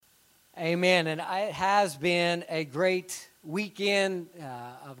Amen. And it has been a great weekend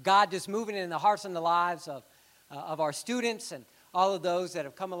of God just moving in the hearts and the lives of our students and all of those that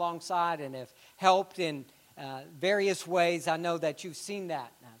have come alongside and have helped in various ways. I know that you've seen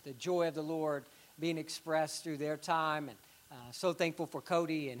that, the joy of the Lord being expressed through their time. And so thankful for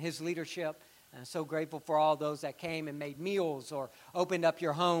Cody and his leadership. And so grateful for all those that came and made meals or opened up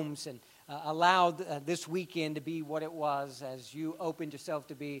your homes and allowed this weekend to be what it was as you opened yourself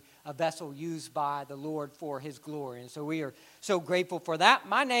to be a vessel used by the Lord for His glory. And so we are so grateful for that.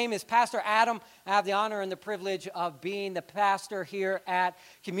 My name is Pastor Adam. I have the honor and the privilege of being the pastor here at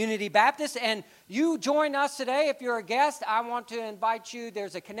Community Baptist. And you join us today. If you're a guest, I want to invite you.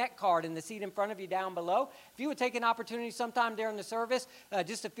 There's a Connect card in the seat in front of you down below. If you would take an opportunity sometime during the service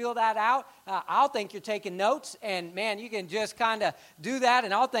just to fill that out, I'll think you're taking notes. And, man, you can just kind of do that.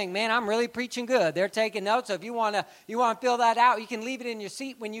 And I'll think, man, I'm really preaching good. They're taking notes. So if you want to fill that out, you can leave it in your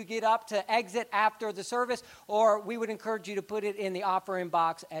seat when you get up to exit after the service, or we would encourage you to put it in the offering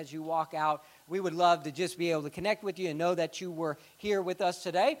box as you walk out. We would love to just be able to connect with you and know that you were here with us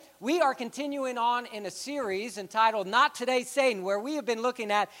today. We are continuing on in a series entitled Not Today, Satan, where we have been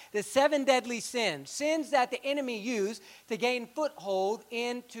looking at the 7 deadly sins, sins that the enemy used to gain foothold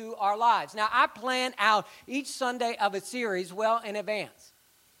into our lives. Now, I plan out each Sunday of a series well in advance.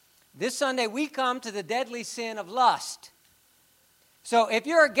 This Sunday, we come to the deadly sin of lust. So if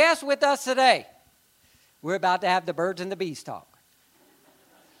you're a guest with us today, we're about to have the birds and the bees talk.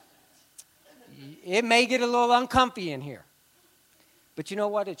 It may get a little uncomfy in here, but you know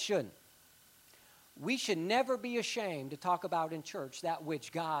what? It shouldn't. We should never be ashamed to talk about in church that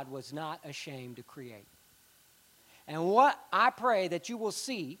which God was not ashamed to create. And what I pray that you will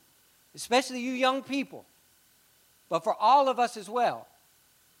see, especially you young people, but for all of us as well,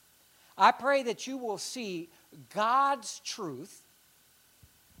 I pray that you will see God's truth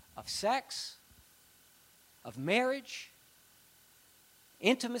of sex, of marriage,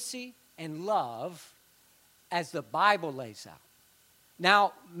 intimacy, and love as the Bible lays out.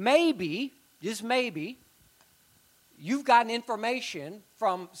 Now, maybe, just maybe, you've gotten information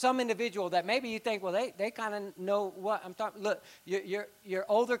from some individual that maybe you think, well, they kind of know what I'm talking. Look, your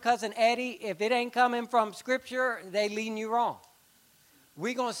older cousin Eddie, if it ain't coming from Scripture, they leading you wrong.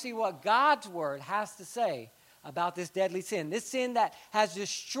 We're going to see what God's Word has to say about this deadly sin. This sin that has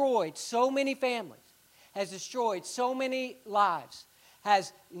destroyed so many families, has destroyed so many lives,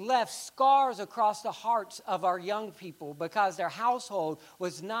 has left scars across the hearts of our young people because their household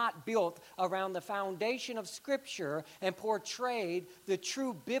was not built around the foundation of Scripture and portrayed the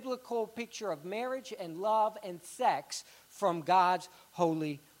true biblical picture of marriage and love and sex from God's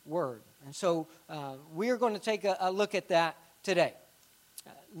holy word. And so we're going to take a look at that today.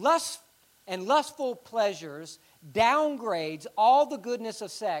 Lust and lustful pleasures downgrades all the goodness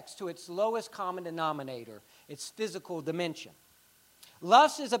of sex to its lowest common denominator, its physical dimension.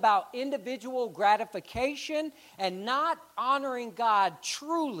 Lust is about individual gratification and not honoring God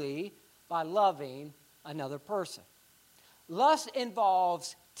truly by loving another person. Lust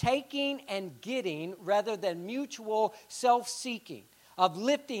involves taking and getting rather than mutual self-seeking, of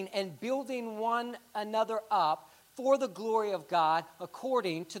lifting and building one another up for the glory of God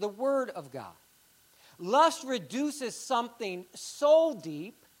according to the Word of God. Lust reduces something soul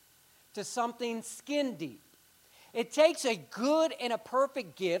deep to something skin deep. It takes a good and a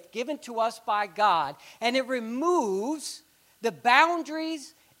perfect gift given to us by God, and it removes the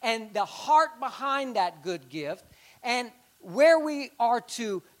boundaries and the heart behind that good gift, and where we are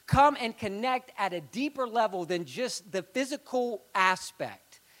to come and connect at a deeper level than just the physical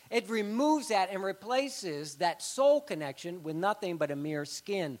aspect. It removes that and replaces that soul connection with nothing but a mere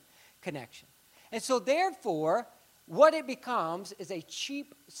skin connection. And so therefore, what it becomes is a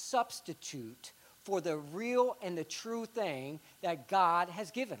cheap substitute for the real and the true thing that God has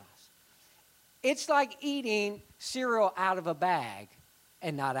given us. It's like eating cereal out of a bag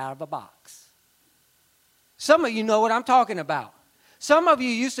and not out of a box. Some of you know what I'm talking about. Some of you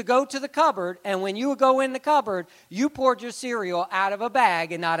used to go to the cupboard, and when you would go in the cupboard, you poured your cereal out of a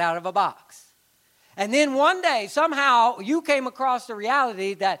bag and not out of a box. And then one day, somehow, you came across the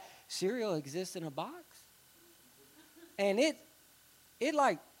reality that cereal exists in a box. And it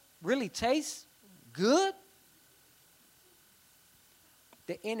like really tastes good.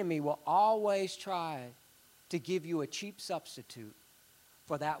 The enemy will always try to give you a cheap substitute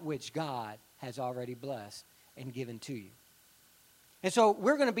for that which God has already blessed and given to you. And so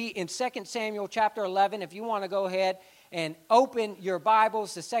we're going to be in 2 Samuel chapter 11. If you want to go ahead and open your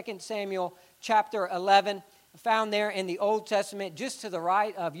Bibles to 2 Samuel chapter 11, found there in the Old Testament, just to the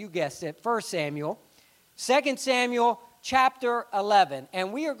right of, you guessed it, 1 Samuel. 2 Samuel chapter 11,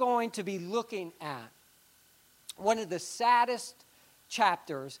 and we are going to be looking at one of the saddest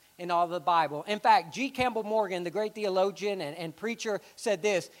chapters in all the Bible. In fact, G. Campbell Morgan, the great theologian and preacher, said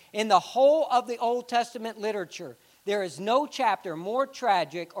this: in the whole of the Old Testament literature, there is no chapter more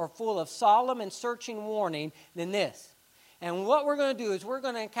tragic or full of solemn and searching warning than this. And what we're going to do is we're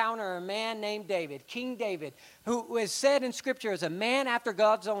going to encounter a man named David, King David, who is said in Scripture as a man after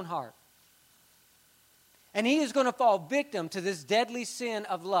God's own heart. And he is going to fall victim to this deadly sin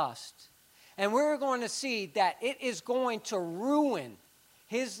of lust. And we're going to see that it is going to ruin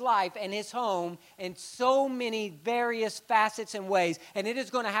his life and his home in so many various facets and ways. And it is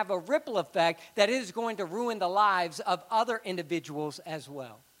going to have a ripple effect that it is going to ruin the lives of other individuals as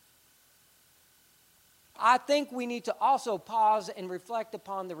well. I think we need to also pause and reflect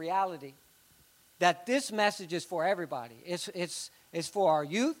upon the reality that this message is for everybody. It's for our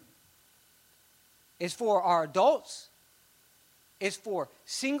youth. It's for our adults. It's for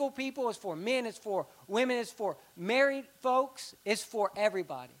single people. It's for men. It's for women. It's for married folks. It's for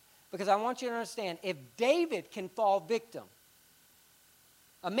everybody. Because I want you to understand, if David can fall victim,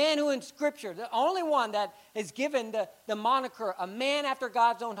 a man who in Scripture, the only one that is given the moniker, a man after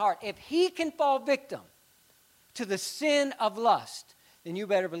God's own heart, if he can fall victim to the sin of lust, then you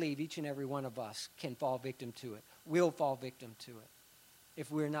better believe each and every one of us can fall victim to it, will fall victim to it,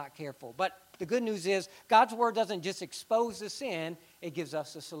 if we're not careful. But the good news is God's word doesn't just expose the sin, it gives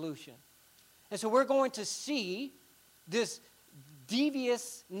us a solution. And so we're going to see this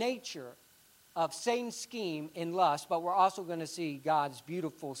devious nature of Satan's scheme in lust, but we're also going to see God's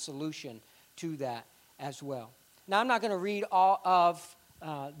beautiful solution to that as well. Now, I'm not going to read all of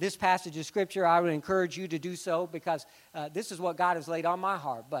this passage of Scripture. I would encourage you to do so because this is what God has laid on my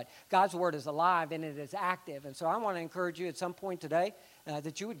heart. But God's word is alive and it is active. And so I want to encourage you at some point today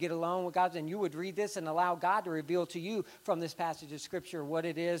that you would get alone with God and you would read this and allow God to reveal to you from this passage of Scripture what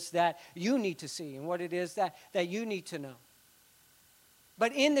it is that you need to see and what it is that you need to know.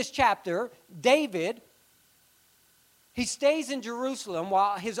 But in this chapter, David, he stays in Jerusalem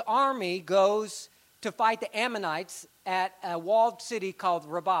while his army goes to fight the Ammonites at a walled city called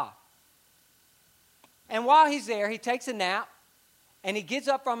Rabbah. And while he's there, he takes a nap, and he gets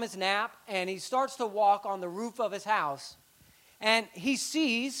up from his nap, and he starts to walk on the roof of his house. And he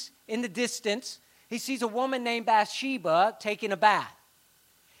sees, in the distance, he sees a woman named Bathsheba taking a bath.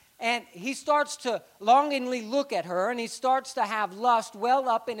 And he starts to longingly look at her, and he starts to have lust well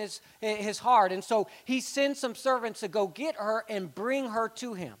up in his heart. And so he sends some servants to go get her and bring her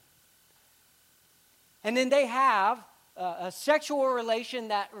to him. And then they have a sexual relation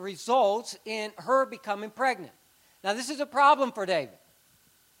that results in her becoming pregnant. Now, this is a problem for David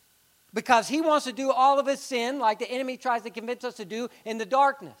because he wants to do all of his sin like the enemy tries to convince us to do in the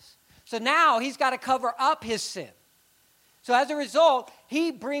darkness. So now he's got to cover up his sin. So as a result,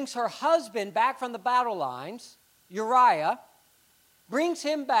 he brings her husband back from the battle lines, Uriah, brings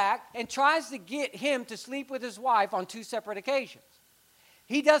him back and tries to get him to sleep with his wife on 2 separate occasions.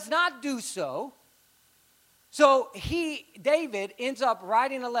 He does not do so. So David ends up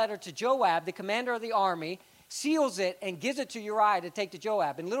writing a letter to Joab, the commander of the army, seals it, and gives it to Uriah to take to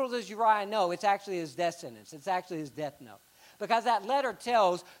Joab. And little does Uriah know, it's actually his death sentence. It's actually his death note. Because that letter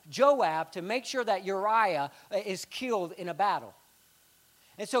tells Joab to make sure that Uriah is killed in a battle.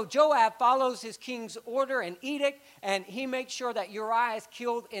 And so Joab follows his king's order and edict, and he makes sure that Uriah is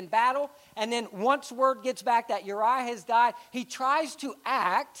killed in battle. And then once word gets back that Uriah has died, he tries to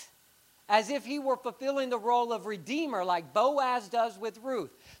act as if he were fulfilling the role of redeemer like Boaz does with Ruth.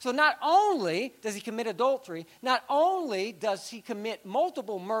 So not only does he commit adultery, not only does he commit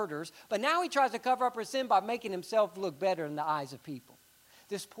multiple murders, but now he tries to cover up her sin by making himself look better in the eyes of people.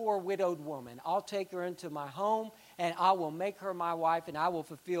 This poor widowed woman, I'll take her into my home and I will make her my wife and I will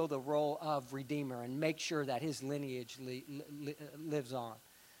fulfill the role of redeemer and make sure that his lineage lives on.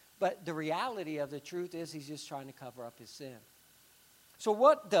 But the reality of the truth is he's just trying to cover up his sin. So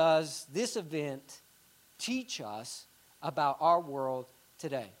what does this event teach us about our world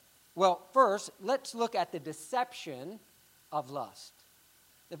today? Well, first, let's look at the deception of lust.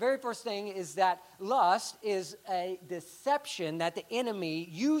 The very first thing is that lust is a deception that the enemy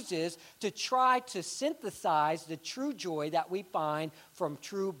uses to try to synthesize the true joy that we find from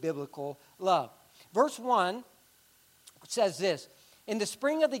true biblical love. Verse 1 says this: in the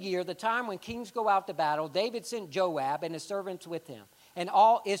spring of the year, the time when kings go out to battle, David sent Joab and his servants with him, and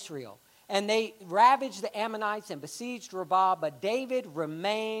all Israel. And they ravaged the Ammonites and besieged Rabbah, but David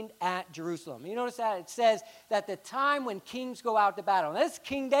remained at Jerusalem. You notice that it says that the time when kings go out to battle. Now, this is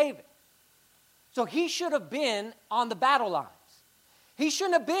King David. So he should have been on the battle lines. He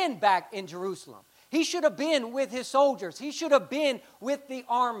shouldn't have been back in Jerusalem. He should have been with his soldiers. He should have been with the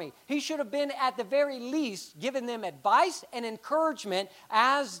army. He should have been, at the very least, giving them advice and encouragement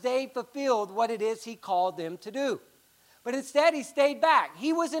as they fulfilled what it is he called them to do. But instead, he stayed back.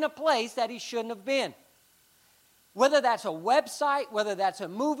 He was in a place that he shouldn't have been. Whether that's a website, whether that's a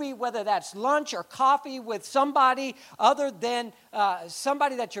movie, whether that's lunch or coffee with somebody other than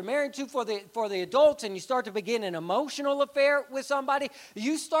somebody that you're married to for the adults, and you start to begin an emotional affair with somebody,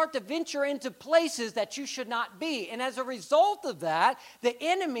 you start to venture into places that you should not be. And as a result of that, the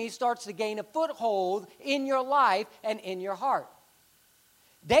enemy starts to gain a foothold in your life and in your heart.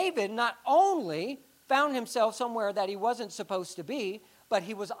 David not only found himself somewhere that he wasn't supposed to be, but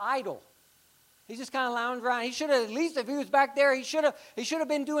he was idle. He just kind of lounged around. He should have, at least if he was back there, he should have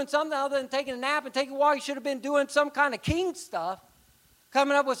been doing something other than taking a nap and taking a walk. He should have been doing some kind of king stuff,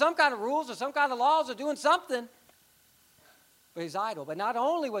 coming up with some kind of rules or some kind of laws or doing something. But he's idle. But not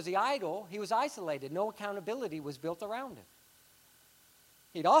only was he idle, he was isolated. No accountability was built around him.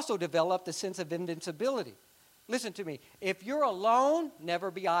 He'd also developed a sense of invincibility. Listen to me. If you're alone, never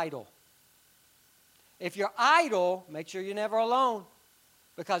be idle. If you're idle, make sure you're never alone.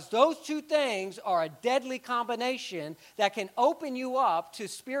 Because those two things are a deadly combination that can open you up to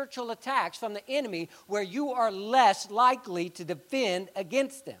spiritual attacks from the enemy where you are less likely to defend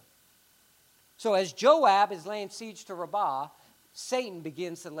against them. So as Joab is laying siege to Rabbah, Satan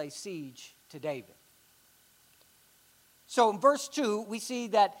begins to lay siege to David. So in verse 2, we see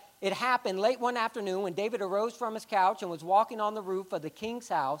that it happened late one afternoon when David arose from his couch and was walking on the roof of the king's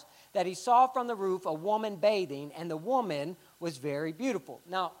house that he saw from the roof a woman bathing, and the woman was very beautiful.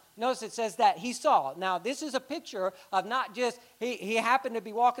 Now, notice it says that he saw. Now, this is a picture of not just, he happened to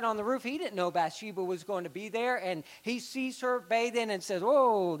be walking on the roof. He didn't know Bathsheba was going to be there, and he sees her bathing and says,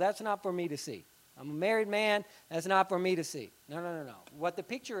 "Oh, that's not for me to see. I'm a married man. That's not for me to see." No. What the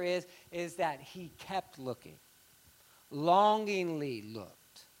picture is that he kept looking, longingly looked,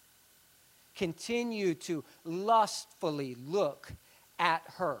 continued to lustfully look at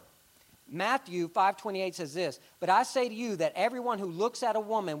her. Matthew 5:28 says this, "But I say to you that everyone who looks at a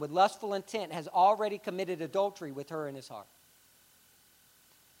woman with lustful intent has already committed adultery with her in his heart."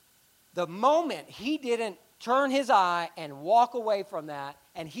 The moment he didn't turn his eye and walk away from that,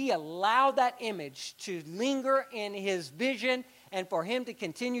 and he allowed that image to linger in his vision and for him to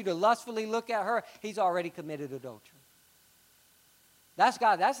continue to lustfully look at her, he's already committed adultery. That's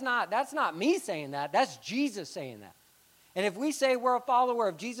God. That's not me saying that. That's Jesus saying that. And if we say we're a follower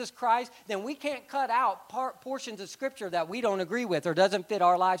of Jesus Christ, then we can't cut out portions of Scripture that we don't agree with or doesn't fit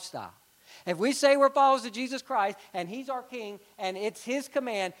our lifestyle. If we say we're followers of Jesus Christ and He's our King and it's His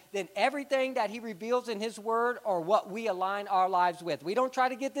command, then everything that He reveals in His Word are what we align our lives with. We don't try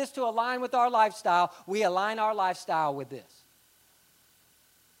to get this to align with our lifestyle. We align our lifestyle with this.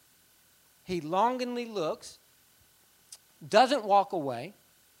 He longingly looks, doesn't walk away,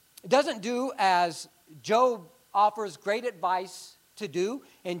 doesn't do as Job offers great advice to do.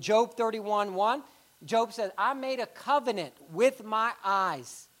 In Job 31:1, Job says, "I made a covenant with my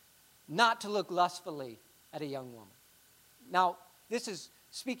eyes not to look lustfully at a young woman." Now, this is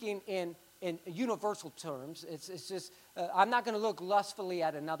speaking in universal terms. It's just, I'm not going to look lustfully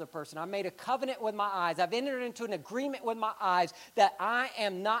at another person. I made a covenant with my eyes. I've entered into an agreement with my eyes that I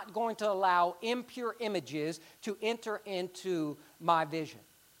am not going to allow impure images to enter into my vision.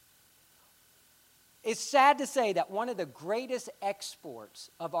 It's sad to say that one of the greatest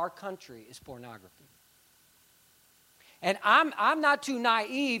exports of our country is pornography. And I'm not too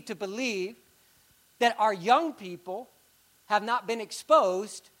naive to believe that our young people have not been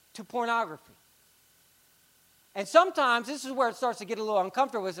exposed to pornography. And sometimes this is where it starts to get a little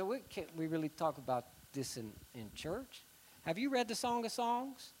uncomfortable. So can't we really talk about this in church? Have you read the Song of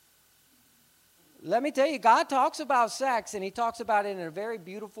Songs? Let me tell you, God talks about sex, and He talks about it in a very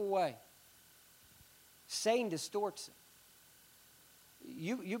beautiful way. Satan distorts it.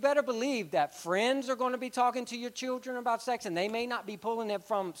 You better believe that friends are going to be talking to your children about sex, and they may not be pulling it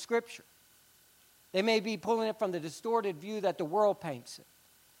from Scripture. They may be pulling it from the distorted view that the world paints it.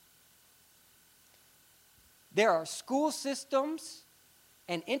 There are school systems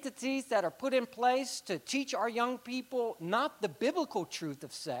and entities that are put in place to teach our young people not the biblical truth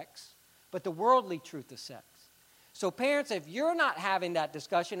of sex, but the worldly truth of sex. So parents, if you're not having that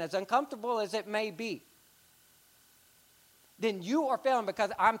discussion, as uncomfortable as it may be, then you are failing,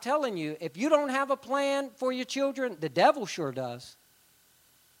 because I'm telling you, if you don't have a plan for your children, the devil sure does.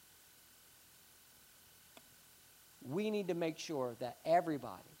 We need to make sure that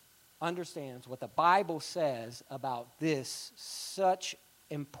everybody understands what the Bible says about this such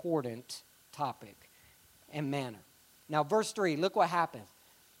important topic and manner. Now, verse 3, look what happens.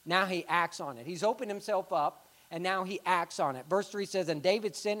 Now he acts on it. He's opened himself up, and now he acts on it. Verse 3 says, and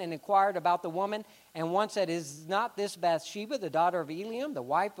David sent and inquired about the woman, and one said, is not this Bathsheba, the daughter of Eliam, the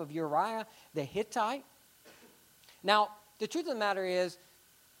wife of Uriah the Hittite? Now, the truth of the matter is,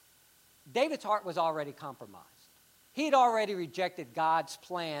 David's heart was already compromised. He had already rejected God's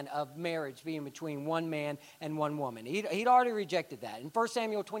plan of marriage being between one man and one woman. He'd already rejected that. In 1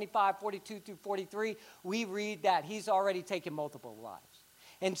 Samuel 25, 42 through 43, we read that he's already taken multiple wives.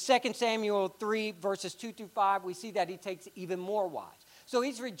 In 2 Samuel 3, verses 2 through 5, we see that he takes even more wives. So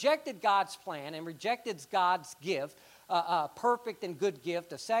he's rejected God's plan and rejected God's gift, perfect and good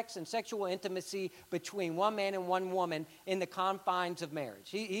gift of sex and sexual intimacy between one man and one woman in the confines of marriage.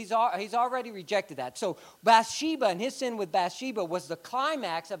 He's already rejected that. So Bathsheba and his sin with Bathsheba was the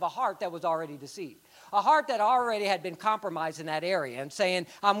climax of a heart that was already deceived. A heart that already had been compromised in that area and saying,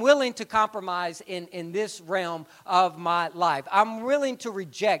 I'm willing to compromise in this realm of my life. I'm willing to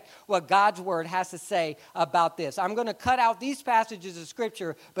reject what God's word has to say about this. I'm going to cut out these passages of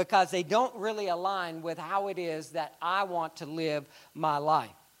Scripture because they don't really align with how it is that I want to live my life.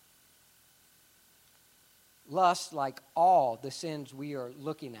 Lust, like all the sins we are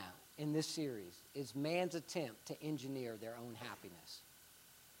looking at in this series, is man's attempt to engineer their own happiness.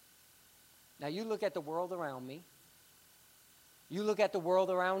 Now, you look at the world around me. You look at the world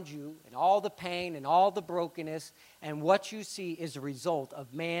around you and all the pain and all the brokenness, and what you see is a result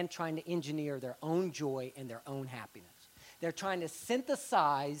of man trying to engineer their own joy and their own happiness. They're trying to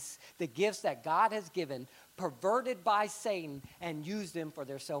synthesize the gifts that God has given, perverted by Satan, and use them for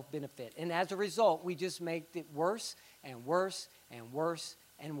their self-benefit. And as a result, we just make it worse and worse and worse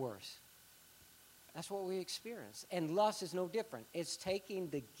and worse. That's what we experience. And lust is no different. It's taking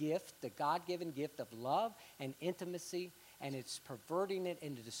the gift, the God-given gift of love and intimacy, and it's perverting it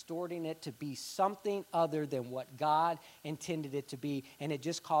and distorting it to be something other than what God intended it to be, and it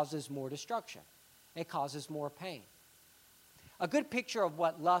just causes more destruction. It causes more pain. A good picture of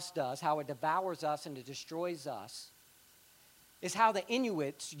what lust does, how it devours us and it destroys us, is how the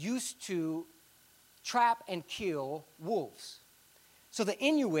Inuits used to trap and kill wolves. So the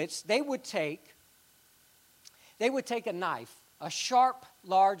Inuits, they would take a knife, a sharp,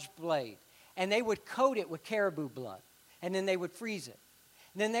 large blade, and they would coat it with caribou blood, and then they would freeze it.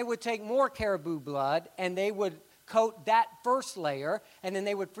 And then they would take more caribou blood, and they would coat that first layer, and then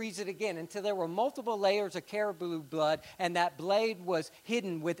they would freeze it again until there were multiple layers of caribou blood, and that blade was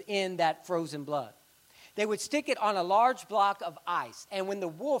hidden within that frozen blood. They would stick it on a large block of ice, and when the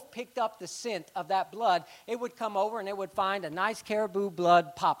wolf picked up the scent of that blood, it would come over and it would find a nice caribou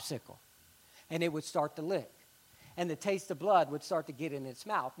blood popsicle, and it would start to lick. And the taste of blood would start to get in its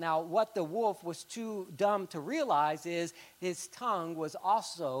mouth. Now, what the wolf was too dumb to realize is his tongue was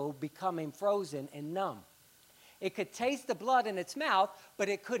also becoming frozen and numb. It could taste the blood in its mouth, but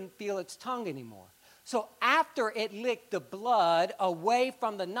it couldn't feel its tongue anymore. So after it licked the blood away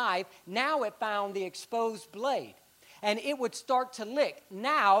from the knife, now it found the exposed blade. And it would start to lick.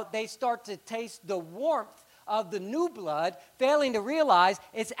 Now they start to taste the warmth of the new blood, failing to realize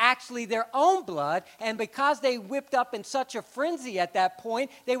it's actually their own blood. And because they whipped up in such a frenzy at that point,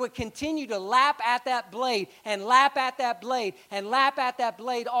 they would continue to lap at that blade and lap at that blade and lap at that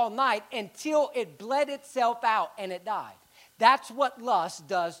blade all night until it bled itself out and it died. That's what lust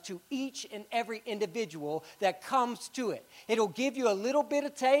does to each and every individual that comes to it. It'll give you a little bit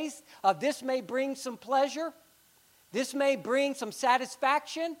of taste of this may bring some pleasure. This may bring some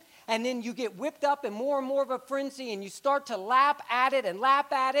satisfaction. And then you get whipped up in more and more of a frenzy, and you start to lap at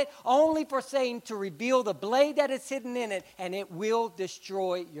it, only for Satan to reveal the blade that is hidden in it, and it will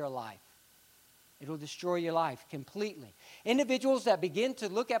destroy your life. It'll destroy your life completely. Individuals that begin to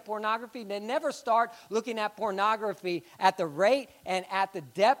look at pornography, they never start looking at pornography at the rate and at the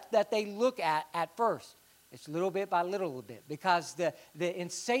depth that they look at first. It's little bit by little bit, because the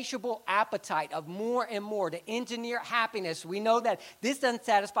insatiable appetite of more and more to engineer happiness. We know that this doesn't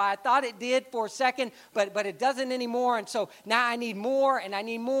satisfy. I thought it did for a second, but it doesn't anymore. And so now I need more and I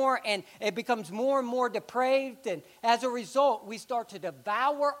need more, and it becomes more and more depraved. And as a result, we start to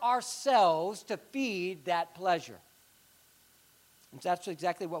devour ourselves to feed that pleasure. And that's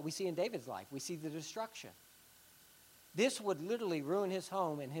exactly what we see in David's life. We see the destruction. This would literally ruin his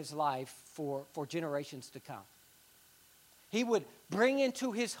home and his life for generations to come. He would bring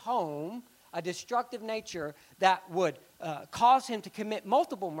into his home a destructive nature that would cause him to commit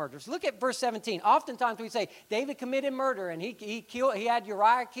multiple murders. Look at verse 17. Oftentimes we say, David committed murder and he had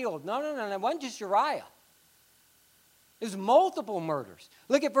Uriah killed. No, it wasn't just Uriah. It was multiple murders.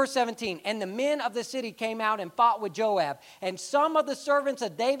 Look at verse 17. And the men of the city came out and fought with Joab. And some of the servants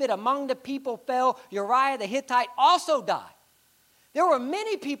of David among the people fell. Uriah the Hittite also died. There were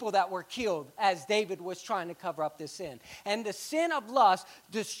many people that were killed as David was trying to cover up this sin. And the sin of lust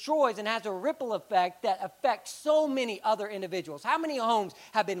destroys and has a ripple effect that affects so many other individuals. How many homes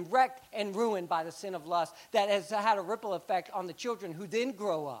have been wrecked and ruined by the sin of lust that has had a ripple effect on the children who then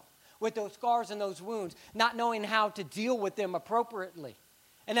grow up with those scars and those wounds, not knowing how to deal with them appropriately?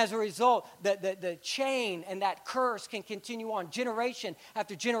 And as a result, the chain and that curse can continue on generation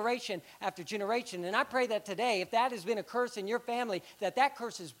after generation after generation. And I pray that today, if that has been a curse in your family, that that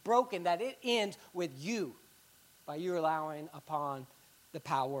curse is broken, that it ends with you by you allowing upon the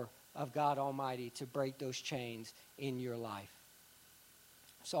power of God Almighty to break those chains in your life.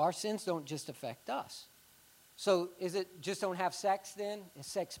 So our sins don't just affect us. So is it just don't have sex then? Is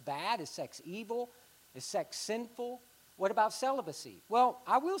sex bad? Is sex evil? Is sex sinful? What about celibacy? Well,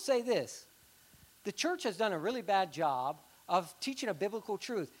 I will say this. The church has done a really bad job of teaching a biblical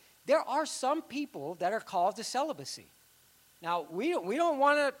truth. There are some people that are called to celibacy. Now, we don't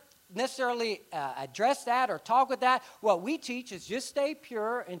want to necessarily address that or talk with that. What we teach is just stay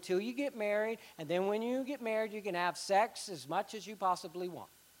pure until you get married, and then when you get married, you can have sex as much as you possibly want.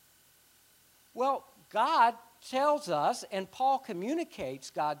 Well, God tells us, and Paul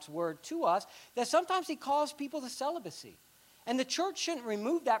communicates God's word to us, that sometimes he calls people to celibacy. And the church shouldn't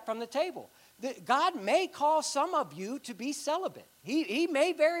remove that from the table. God may call some of you to be celibate. He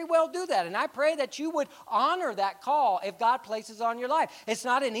may very well do that. And I pray that you would honor that call if God places on your life. It's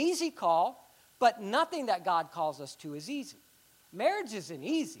not an easy call, but nothing that God calls us to is easy. Marriage isn't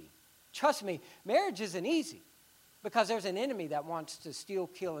easy. Trust me, marriage isn't easy. Because there's an enemy that wants to steal,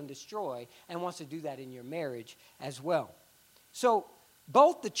 kill, and destroy and wants to do that in your marriage as well. So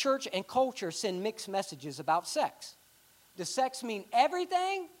both the church and culture send mixed messages about sex. Does sex mean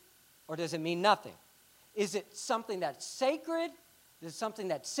everything or does it mean nothing? Is it something that's sacred? Is it something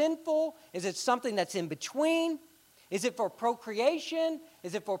that's sinful? Is it something that's in between? Is it for procreation?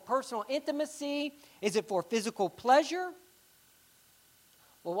 Is it for personal intimacy? Is it for physical pleasure?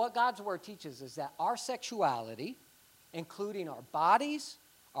 Well, what God's word teaches is that our sexuality, including our bodies,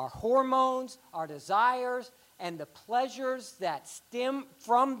 our hormones, our desires, and the pleasures that stem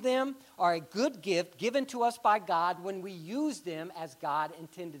from them are a good gift given to us by God when we use them as God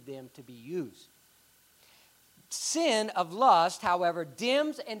intended them to be used. Sin of lust, however,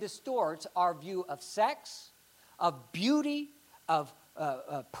 dims and distorts our view of sex, of beauty, of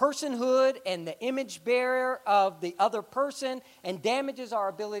personhood, and the image bearer of the other person, and damages our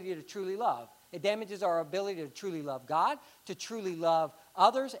ability to truly love. It damages our ability to truly love God, to truly love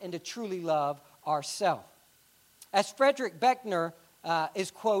others, and to truly love ourselves. As Frederick Buechner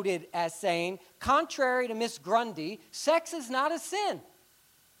is quoted as saying, contrary to Miss Grundy, sex is not a sin.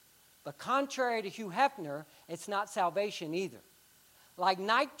 But contrary to Hugh Hefner, it's not salvation either. Like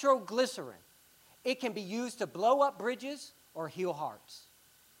nitroglycerin, it can be used to blow up bridges or heal hearts.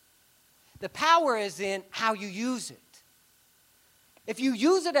 The power is in how you use it. If you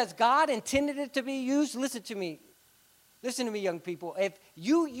use it as God intended it to be used, listen to me, young people. If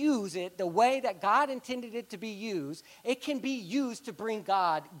you use it the way that God intended it to be used, it can be used to bring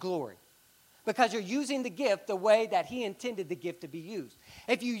God glory. Because you're using the gift the way that He intended the gift to be used.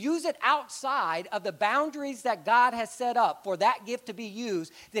 If you use it outside of the boundaries that God has set up for that gift to be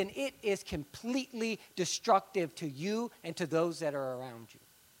used, then it is completely destructive to you and to those that are around you.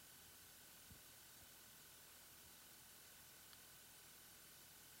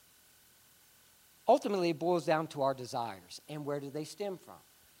 Ultimately, it boils down to our desires. And where do they stem from?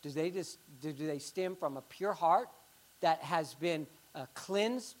 Do they stem from a pure heart that has been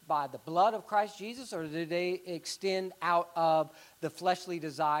cleansed by the blood of Christ Jesus, or do they extend out of the fleshly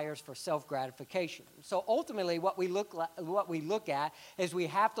desires for self-gratification? So ultimately, what we look at is we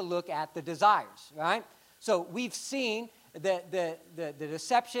have to look at the desires, right? So we've seen the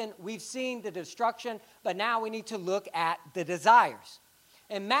deception, we've seen the destruction, but now we need to look at the desires.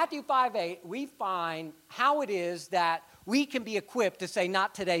 In Matthew 5:8, we find how it is that we can be equipped to say,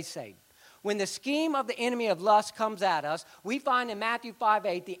 not today, Satan. When the scheme of the enemy of lust comes at us, we find in Matthew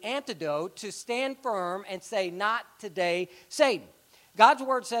 5:8 the antidote to stand firm and say, not today, Satan. God's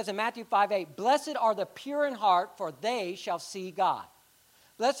word says in Matthew 5:8, blessed are the pure in heart, for they shall see God.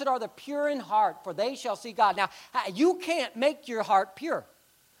 Blessed are the pure in heart, for they shall see God. Now, you can't make your heart pure.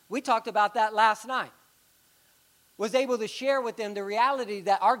 We talked about that last night. Was able to share with them the reality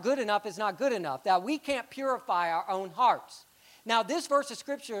that our good enough is not good enough, that we can't purify our own hearts. Now, this verse of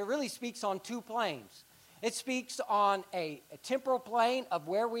Scripture really speaks on two planes. It speaks on a temporal plane of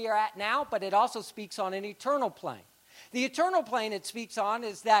where we are at now, but it also speaks on an eternal plane. The eternal plane it speaks on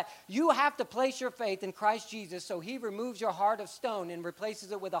is that you have to place your faith in Christ Jesus so he removes your heart of stone and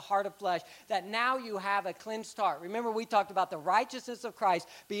replaces it with a heart of flesh, that now you have a cleansed heart. Remember, we talked about the righteousness of Christ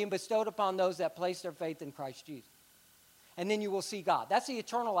being bestowed upon those that place their faith in Christ Jesus. And then you will see God. That's the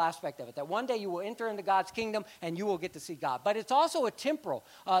eternal aspect of it, that one day you will enter into God's kingdom and you will get to see God. But it's also a temporal,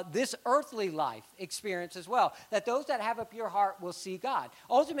 this earthly life experience as well, that those that have a pure heart will see God.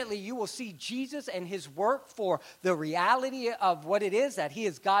 Ultimately, you will see Jesus and his work for the reality of what it is, that he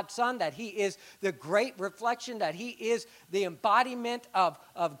is God's Son, that he is the great reflection, that he is the embodiment of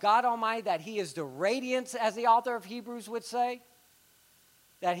God Almighty, that he is the radiance, as the author of Hebrews would say,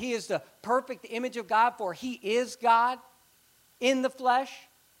 that he is the perfect image of God, for he is God in the flesh.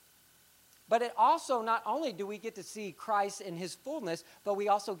 But it also, not only do we get to see Christ in his fullness, but we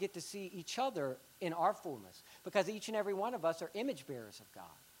also get to see each other in our fullness, because each and every one of us are image bearers of God.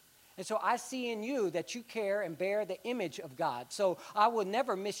 And so I see in you that you care and bear the image of God. So I will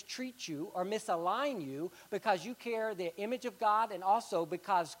never mistreat you or misalign you, because you care the image of God, and also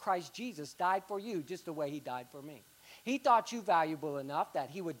because Christ Jesus died for you just the way he died for me. He thought you valuable enough that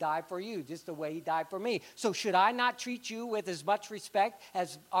he would die for you just the way he died for me. So should I not treat you with as much respect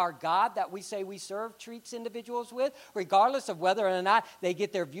as our God that we say we serve treats individuals with, regardless of whether or not they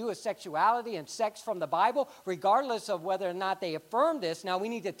get their view of sexuality and sex from the Bible, regardless of whether or not they affirm this? Now, we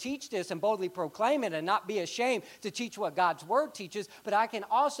need to teach this and boldly proclaim it and not be ashamed to teach what God's word teaches, but I can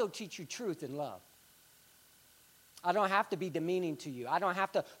also teach you truth and love. I don't have to be demeaning to you. I don't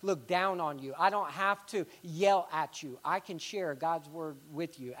have to look down on you. I don't have to yell at you. I can share God's word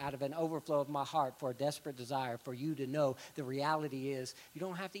with you out of an overflow of my heart for a desperate desire for you to know the reality is you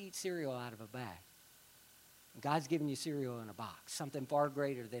don't have to eat cereal out of a bag. God's giving you cereal in a box, something far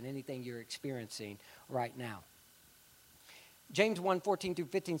greater than anything you're experiencing right now. James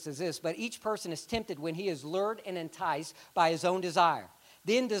 1:14-15 says this, "But each person is tempted when he is lured and enticed by his own desire.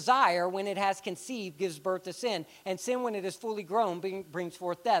 Then desire, when it has conceived, gives birth to sin. And sin, when it is fully grown, brings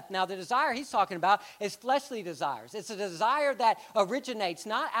forth death." Now, the desire he's talking about is fleshly desires. It's a desire that originates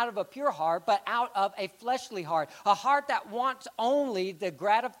not out of a pure heart, but out of a fleshly heart. A heart that wants only to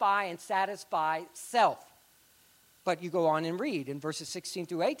gratify and satisfy self. But you go on and read in verses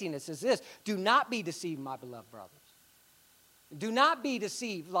 16-18, it says this, "Do not be deceived, my beloved brothers. Do not be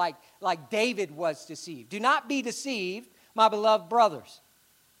deceived like David was deceived. Do not be deceived, my beloved brothers.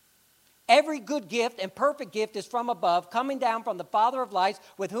 Every good gift and perfect gift is from above, coming down from the Father of lights,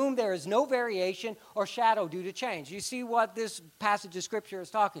 with whom there is no variation or shadow due to change." You see what this passage of Scripture is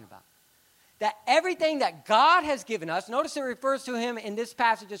talking about? That everything that God has given us, notice it refers to him in this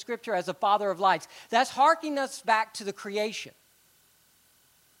passage of Scripture as the Father of lights. That's harking us back to the creation,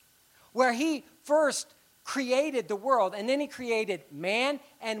 where he first created the world, and then he created man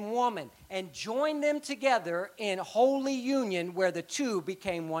and woman and joined them together in holy union, where the two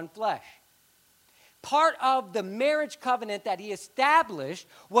became one flesh. Part of the marriage covenant that he established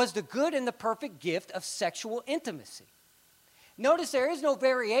was the good and the perfect gift of sexual intimacy. Notice there is no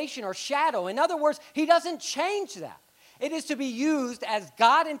variation or shadow. In other words, he doesn't change that. It is to be used as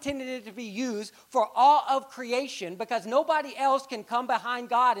God intended it to be used for all of creation, because nobody else can come behind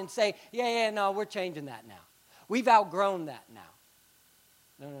God and say, no, we're changing that now. We've outgrown that now.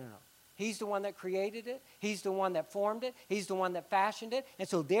 No. He's the one that created it. He's the one that formed it. He's the one that fashioned it. And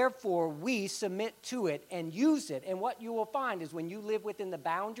so therefore we submit to it and use it. And what you will find is when you live within the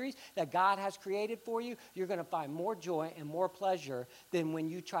boundaries that God has created for you, you're going to find more joy and more pleasure than when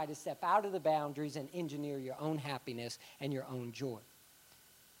you try to step out of the boundaries and engineer your own happiness and your own joy.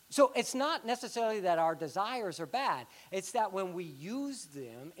 So it's not necessarily that our desires are bad. It's that when we use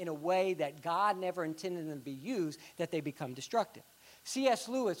them in a way that God never intended them to be used, that they become destructive. C.S.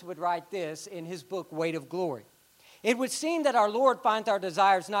 Lewis would write this in his book, Weight of Glory. "It would seem that our Lord finds our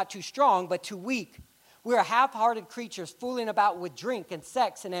desires not too strong, but too weak. We are half-hearted creatures fooling about with drink and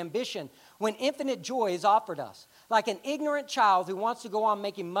sex and ambition when infinite joy is offered us. Like an ignorant child who wants to go on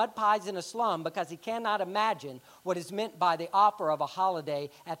making mud pies in a slum because he cannot imagine what is meant by the offer of a holiday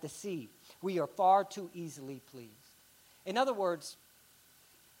at the sea. We are far too easily pleased." In other words,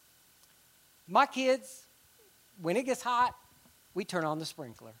 my kids, when it gets hot, we turn on the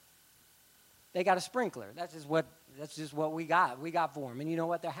sprinkler. They got a sprinkler. That's just what we got. We got for them. And you know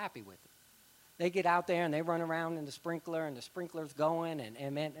what? They're happy with it. They get out there and they run around in the sprinkler, and the sprinkler's going,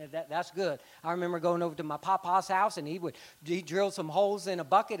 and man, that's good. I remember going over to my papa's house, and he drilled some holes in a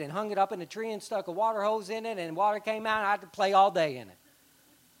bucket and hung it up in a tree and stuck a water hose in it, and water came out, and I had to play all day in it.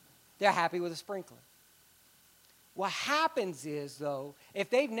 They're happy with a sprinkler. What happens is, though, if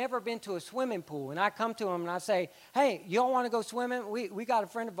they've never been to a swimming pool, and I come to them and I say, hey, you don't want to go swimming? We got a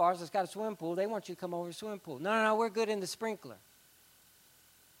friend of ours that's got a swimming pool. They want you to come over to the swimming pool. No, we're good in the sprinkler.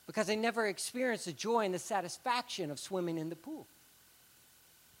 Because they never experienced the joy and the satisfaction of swimming in the pool.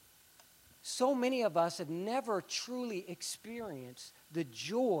 So many of us have never truly experienced the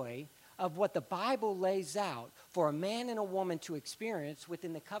joy of what the Bible lays out for a man and a woman to experience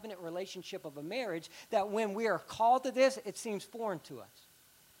within the covenant relationship of a marriage, that when we are called to this, it seems foreign to us.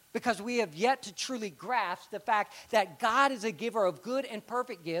 Because we have yet to truly grasp the fact that God is a giver of good and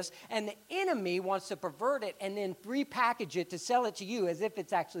perfect gifts, and the enemy wants to pervert it and then repackage it to sell it to you as if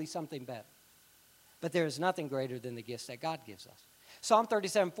it's actually something better. But there is nothing greater than the gifts that God gives us. Psalm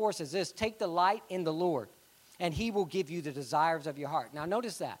 37:4 says this, take delight in the Lord, and he will give you the desires of your heart. Now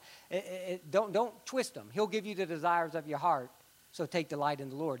notice that. Don't twist them. He'll give you the desires of your heart, so take delight in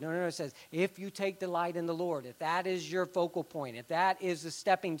the Lord. No, it says, if you take delight in the Lord, if that is your focal point, if that is the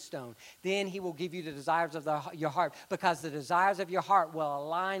stepping stone, then he will give you the desires of your heart, because the desires of your heart will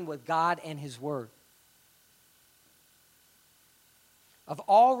align with God and his word. Of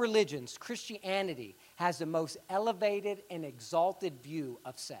all religions, Christianity has the most elevated and exalted view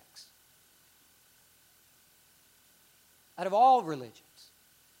of sex. Out of all religions.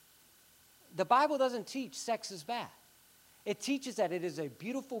 The Bible doesn't teach sex is bad. It teaches that it is a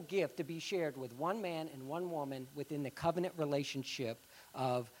beautiful gift to be shared with one man and one woman within the covenant relationship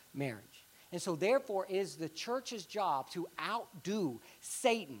of marriage. And so therefore it is the church's job to outdo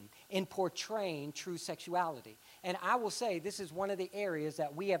Satan in portraying true sexuality. And I will say this is one of the areas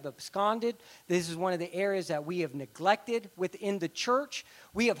that we have absconded. This is one of the areas that we have neglected within the church.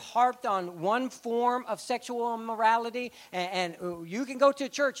 We have harped on one form of sexual immorality. And you can go to a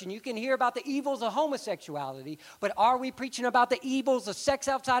church and you can hear about the evils of homosexuality. But are we preaching about the evils of sex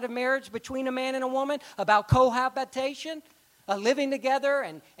outside of marriage between a man and a woman? About cohabitation? Living together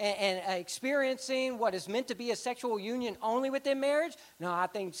and experiencing what is meant to be a sexual union only within marriage? No, I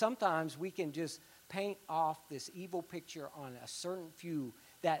think sometimes we can just paint off this evil picture on a certain few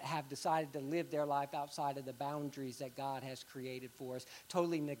that have decided to live their life outside of the boundaries that God has created for us,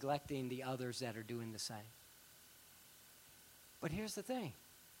 totally neglecting the others that are doing the same. But here's the thing.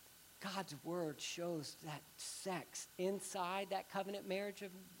 God's word shows that sex inside that covenant marriage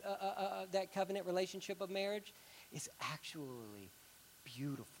that covenant relationship of marriage is actually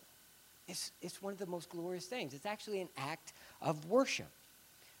beautiful. It's one of the most glorious things. It's actually an act of worship.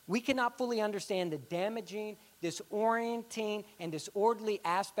 We cannot fully understand the damaging, disorienting, and disorderly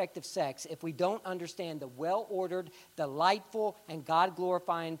aspect of sex if we don't understand the well-ordered, delightful, and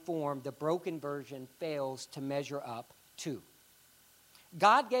God-glorifying form the broken version fails to measure up to.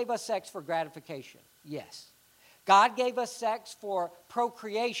 God gave us sex for gratification, yes. God gave us sex for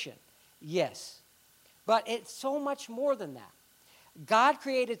procreation, yes. But it's so much more than that. God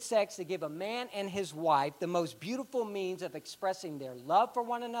created sex to give a man and his wife the most beautiful means of expressing their love for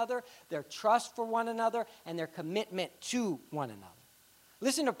one another, their trust for one another, and their commitment to one another.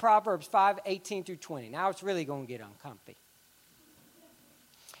 Listen to Proverbs 5:18 through 20. Now it's really going to get uncomfy.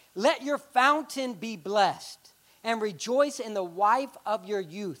 Let your fountain be blessed, and rejoice in the wife of your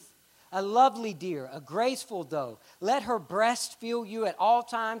youth. A lovely deer, a graceful doe. Let her breast fill you at all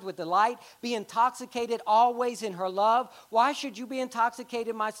times with delight. Be intoxicated always in her love. Why should you be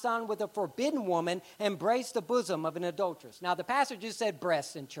intoxicated, my son, with a forbidden woman? Embrace the bosom of an adulteress. Now, the pastor just said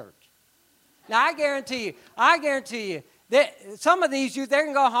breasts in church. Now, I guarantee you, that some of these youth, they're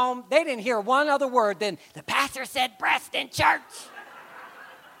going to go home. They didn't hear one other word than the pastor said breast in church.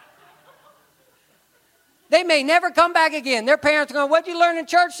 They may never come back again. Their parents are going, what'd you learn in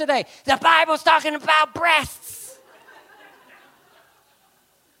church today? The Bible's talking about breasts.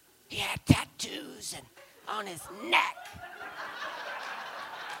 He had tattoos on his neck.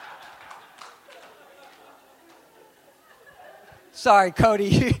 Sorry,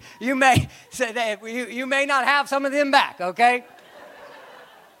 Cody. You may say that you may not have some of them back, okay?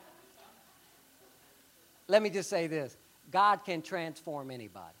 Let me just say this. God can transform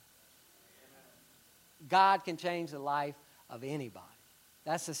anybody. God can change the life of anybody.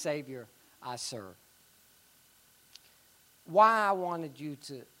 That's the Savior I serve. Why I wanted you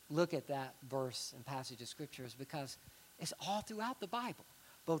to look at that verse and passage of Scripture is because it's all throughout the Bible,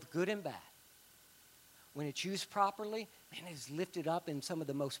 both good and bad. When it's used properly, man, it is lifted up in some of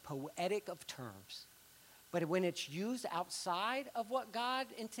the most poetic of terms. But when it's used outside of what God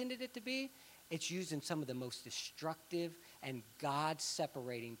intended it to be, it's used in some of the most destructive and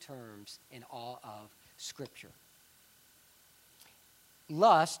God-separating terms in all of Scripture.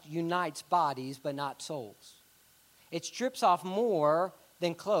 Lust unites bodies but not souls. It strips off more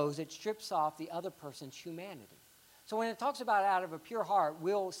than clothes. It strips off the other person's humanity. So when it talks about out of a pure heart,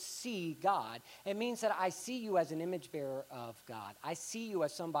 we'll see God. It means that I see you as an image bearer of God. I see you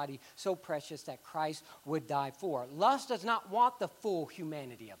as somebody so precious that Christ would die for. Lust does not want the full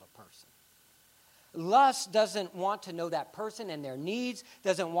humanity of a person. Lust doesn't want to know that person and their needs,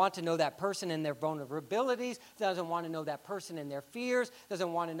 doesn't want to know that person and their vulnerabilities, doesn't want to know that person and their fears,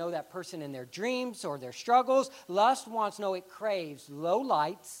 doesn't want to know that person and their dreams or their struggles. Lust wants to know, it craves low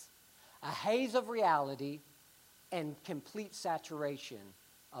lights, a haze of reality, and complete saturation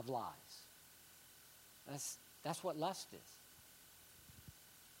of lies. That's what lust is.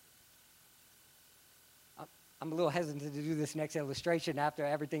 I'm a little hesitant to do this next illustration after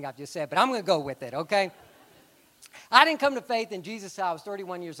everything I've just said, but I'm going to go with it, okay? I didn't come to faith in Jesus until I was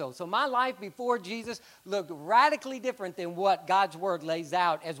 31 years old. So my life before Jesus looked radically different than what God's word lays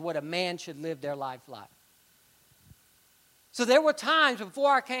out as what a man should live their life like. So there were times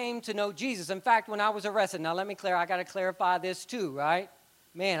before I came to know Jesus. In fact, when I was arrested, now let me I got to clarify this too, right?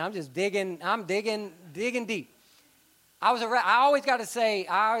 Man, I'm digging deep. I always got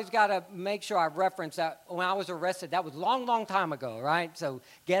to make sure I reference that when I was arrested. That was long time ago, right? So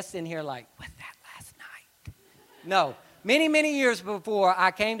guests in here like, was that last night? No, many years before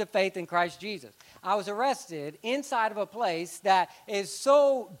I came to faith in Christ Jesus. I was arrested inside of a place that is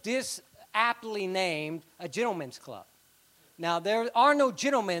so disaptly named a gentleman's club. Now, there are no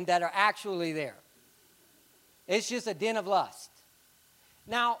gentlemen that are actually there. It's just a den of lust.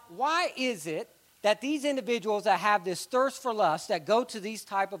 Now, why is it that these individuals that have this thirst for lust, that go to these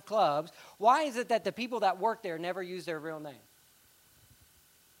type of clubs, why is it that the people that work there never use their real name?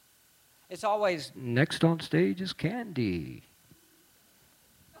 It's always, next on stage is Candy.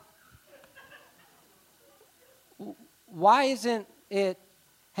 Why isn't it,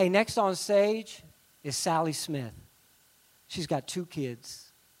 hey, next on stage is Sally Smith. She's got 2 kids.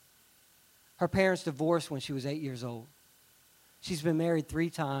 Her parents divorced when she was 8 years old. She's been married 3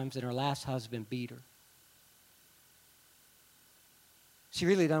 times, and her last husband beat her. She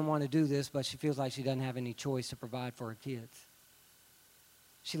really doesn't want to do this, but she feels like she doesn't have any choice to provide for her kids.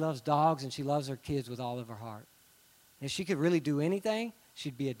 She loves dogs, and she loves her kids with all of her heart. If she could really do anything,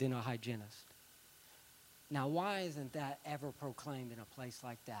 she'd be a dental hygienist. Now, why isn't that ever proclaimed in a place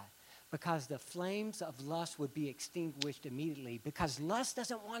like that? Because the flames of lust would be extinguished immediately. Because lust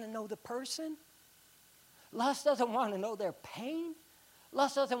doesn't want to know the person. Lust doesn't want to know their pain.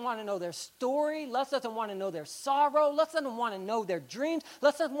 Lust doesn't want to know their story. Lust doesn't want to know their sorrow. Lust doesn't want to know their dreams.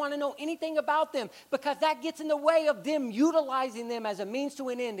 Lust doesn't want to know anything about them, because that gets in the way of them utilizing them as a means to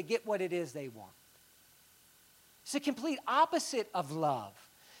an end to get what it is they want. It's the complete opposite of love.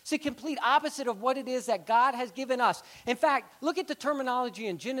 It's the complete opposite of what it is that God has given us. In fact, look at the terminology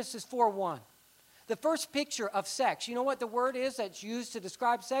in Genesis 4:1. The first picture of sex. You know what the word is that's used to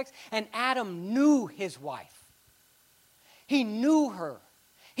describe sex? And Adam knew his wife. He knew her.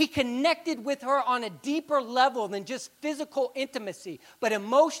 He connected with her on a deeper level than just physical intimacy, but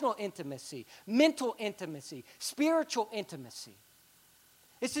emotional intimacy, mental intimacy, spiritual intimacy.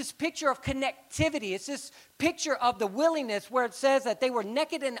 It's this picture of connectivity. It's this picture of the willingness where it says that they were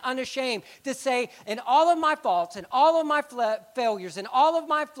naked and unashamed to say, in all of my faults and all of my failures and all of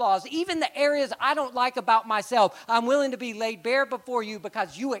my flaws, even the areas I don't like about myself, I'm willing to be laid bare before you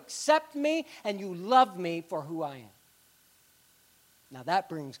because you accept me and you love me for who I am. Now that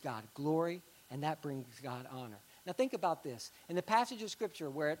brings God glory and that brings God honor. Now think about this. In the passage of Scripture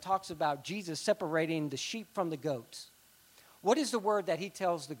where it talks about Jesus separating the sheep from the goats, what is the word that he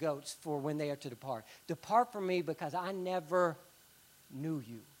tells the goats for when they are to depart? Depart from me because I never knew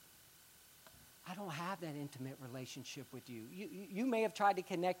you. I don't have that intimate relationship with you. You may have tried to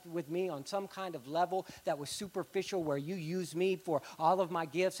connect with me on some kind of level that was superficial, where you use me for all of my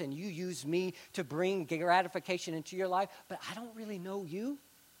gifts and you use me to bring gratification into your life, but I don't really know you.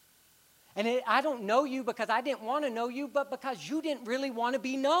 And I don't know you because I didn't want to know you, but because you didn't really want to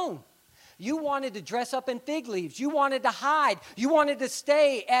be known. You wanted to dress up in fig leaves. You wanted to hide. You wanted to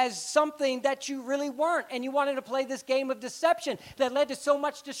stay as something that you really weren't. And you wanted to play this game of deception that led to so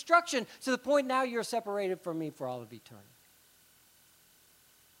much destruction to the point now you're separated from me for all of eternity.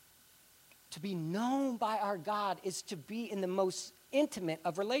 To be known by our God is to be in the most intimate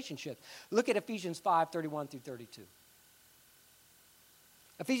of relationships. Look at Ephesians 5:31 through 32.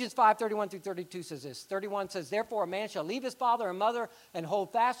 Ephesians 5:31 through 32 says this. 31 says, therefore a man shall leave his father and mother and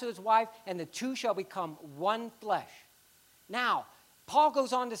hold fast to his wife, and the two shall become one flesh. Now, Paul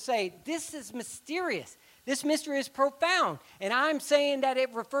goes on to say, this is mysterious. This mystery is profound. And I'm saying that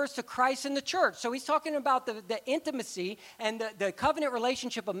it refers to Christ and the church. So he's talking about the intimacy and the covenant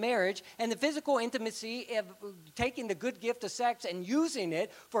relationship of marriage and the physical intimacy of taking the good gift of sex and using it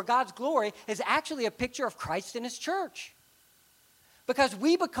for God's glory is actually a picture of Christ and his church. Because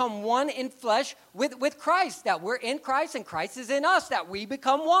we become one in flesh with Christ, that we're in Christ and Christ is in us, that we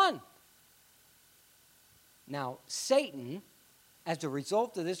become one. Now, Satan, as a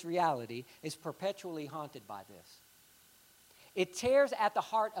result of this reality, is perpetually haunted by this. It tears at the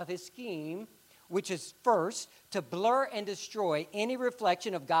heart of his scheme, which is first, to blur and destroy any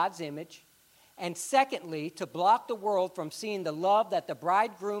reflection of God's image, and secondly, to block the world from seeing the love that the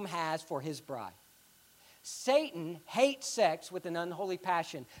bridegroom has for his bride. Satan hates sex with an unholy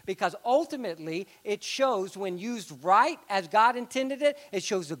passion because ultimately it shows, when used right as God intended it, it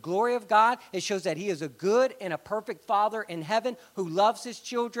shows the glory of God. It shows that he is a good and a perfect father in heaven who loves his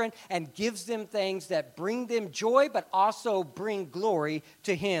children and gives them things that bring them joy but also bring glory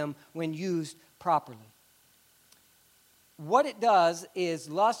to him when used properly. What it does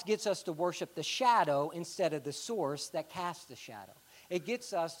is lust gets us to worship the shadow instead of the source that casts the shadow. It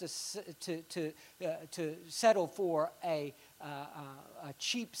gets us to settle for a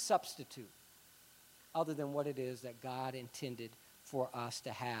cheap substitute other than what it is that God intended for us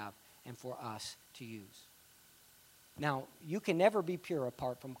to have and for us to use. Now, you can never be pure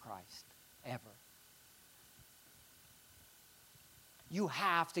apart from Christ, ever. You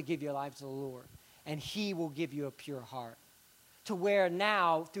have to give your life to the Lord, and he will give you a pure heart. To where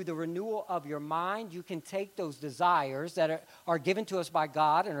now, through the renewal of your mind, you can take those desires that are given to us by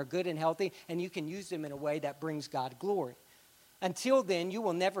God and are good and healthy, and you can use them in a way that brings God glory. Until then, you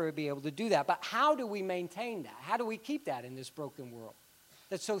will never be able to do that. But how do we maintain that? How do we keep that in this broken world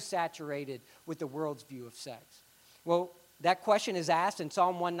that's so saturated with the world's view of sex? Well, that question is asked in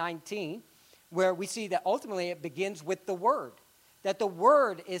Psalm 119, where we see that ultimately it begins with the Word, that the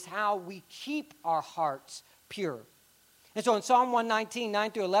Word is how we keep our hearts pure. And so in Psalm 119,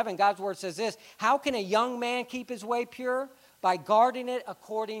 9 through 11, God's word says this: how can a young man keep his way pure? By guarding it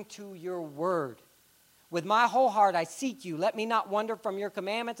according to your word. With my whole heart I seek you. Let me not wander from your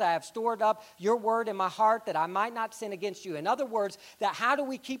commandments. I have stored up your word in my heart that I might not sin against you. In other words, that how do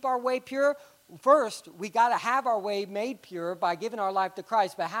we keep our way pure? First, we got to have our way made pure by giving our life to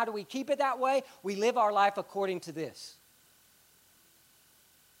Christ. But how do we keep it that way? We live our life according to this.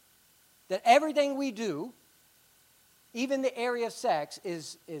 That everything we do, even the area of sex,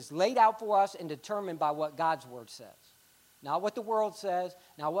 is laid out for us and determined by what God's word says. Not what the world says,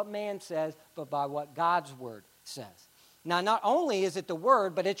 not what man says, but by what God's word says. Now, not only is it the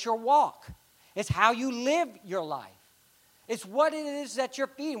word, but it's your walk. It's how you live your life. It's what it is that you're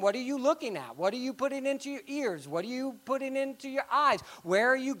feeding. What are you looking at? What are you putting into your ears? What are you putting into your eyes? Where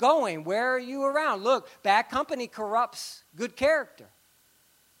are you going? Where are you around? Look, bad company corrupts good character.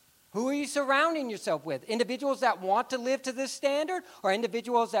 Who are you surrounding yourself with? Individuals that want to live to this standard or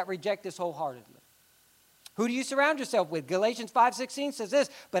individuals that reject this wholeheartedly? Who do you surround yourself with? Galatians 5:16 says this: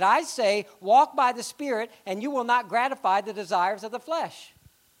 but I say, walk by the Spirit, and you will not gratify the desires of the flesh.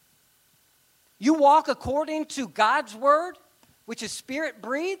 You walk according to God's word, which is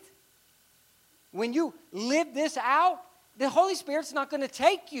Spirit-breathed. When you live this out, the Holy Spirit's not going to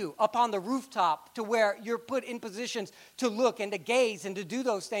take you up on the rooftop to where you're put in positions to look and to gaze and to do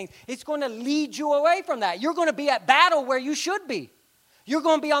those things. It's going to lead you away from that. You're going to be at battle where you should be. You're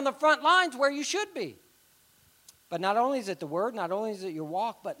going to be on the front lines where you should be. But not only is it the word, not only is it your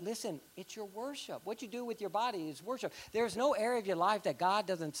walk, but listen, it's your worship. What you do with your body is worship. There's no area of your life that God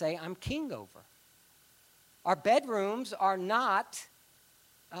doesn't say, I'm king over. Our bedrooms are not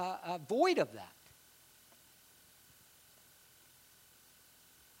void of that.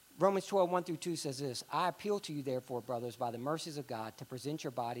 Romans 12, 1 through 2 says this: I appeal to you, therefore, brothers, by the mercies of God, to present your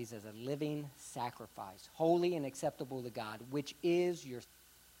bodies as a living sacrifice, holy and acceptable to God, which is your...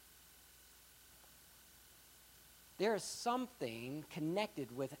 There is something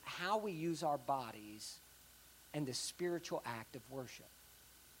connected with how we use our bodies and the spiritual act of worship.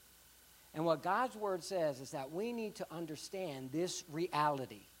 And what God's word says is that we need to understand this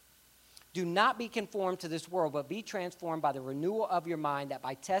reality. Do not be conformed to this world, but be transformed by the renewal of your mind, that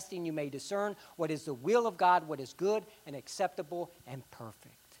by testing you may discern what is the will of God, what is good and acceptable and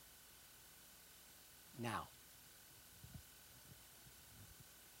perfect. Now,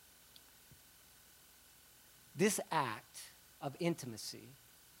 this act of intimacy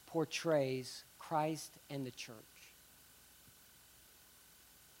portrays Christ and the church.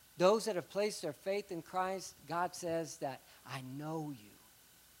 Those that have placed their faith in Christ, God says that I know you.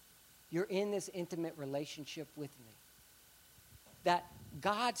 You're in this intimate relationship with me. that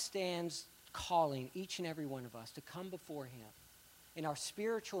God stands calling each and every one of us to come before him in our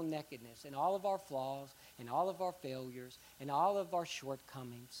spiritual nakedness, in all of our flaws, in all of our failures, in all of our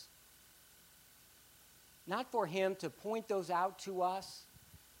shortcomings. Not for him to point those out to us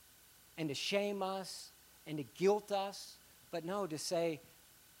and to shame us and to guilt us, but no, to say,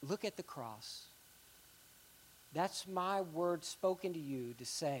 look at the cross. That's my word spoken to you to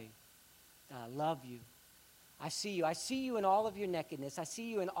say that I love you. I see you. I see you in all of your nakedness. I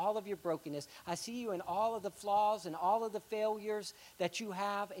see you in all of your brokenness. I see you in all of the flaws and all of the failures that you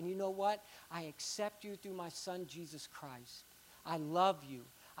have. And you know what? I accept you through my son, Jesus Christ. I love you.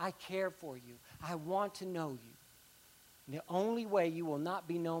 I care for you. I want to know you. And the only way you will not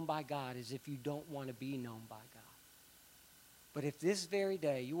be known by God is if you don't want to be known by God. But if this very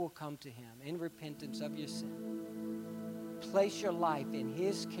day you will come to him in repentance of your sin, place your life in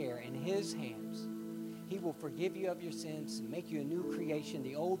his care, in his hands, he will forgive you of your sins and make you a new creation.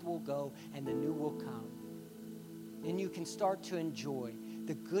 The old will go and the new will come. And you can start to enjoy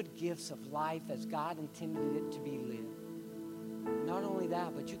the good gifts of life as God intended it to be lived. Not only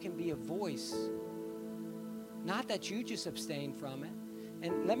that, but you can be a voice. Not that you just abstain from it.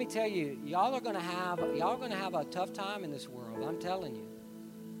 And let me tell you, y'all are going to have a tough time in this world. I'm telling you.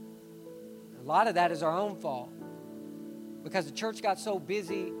 A lot of that is our own fault. Because the church got so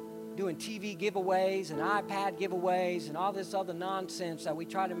busy doing TV giveaways and iPad giveaways and all this other nonsense that we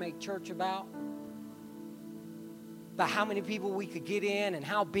try to make church about how many people we could get in and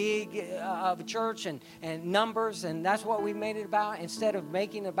how big of a church and numbers, and that's what we made it about, instead of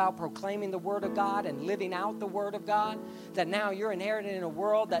making it about proclaiming the Word of God and living out the Word of God, that now you're inherited in a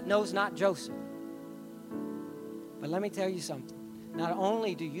world that knows not Joseph. But let me tell you something. Not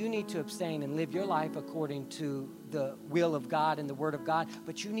only do you need to abstain and live your life according to the will of God and the Word of God,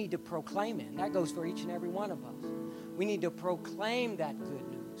 but you need to proclaim it. And that goes for each and every one of us. We need to proclaim that good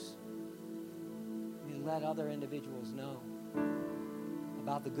news. We need to let other individuals know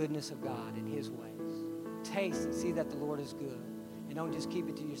about the goodness of God and his ways. Taste and see that the Lord is good. And don't just keep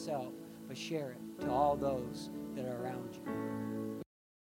it to yourself, but share it to all those that are around you.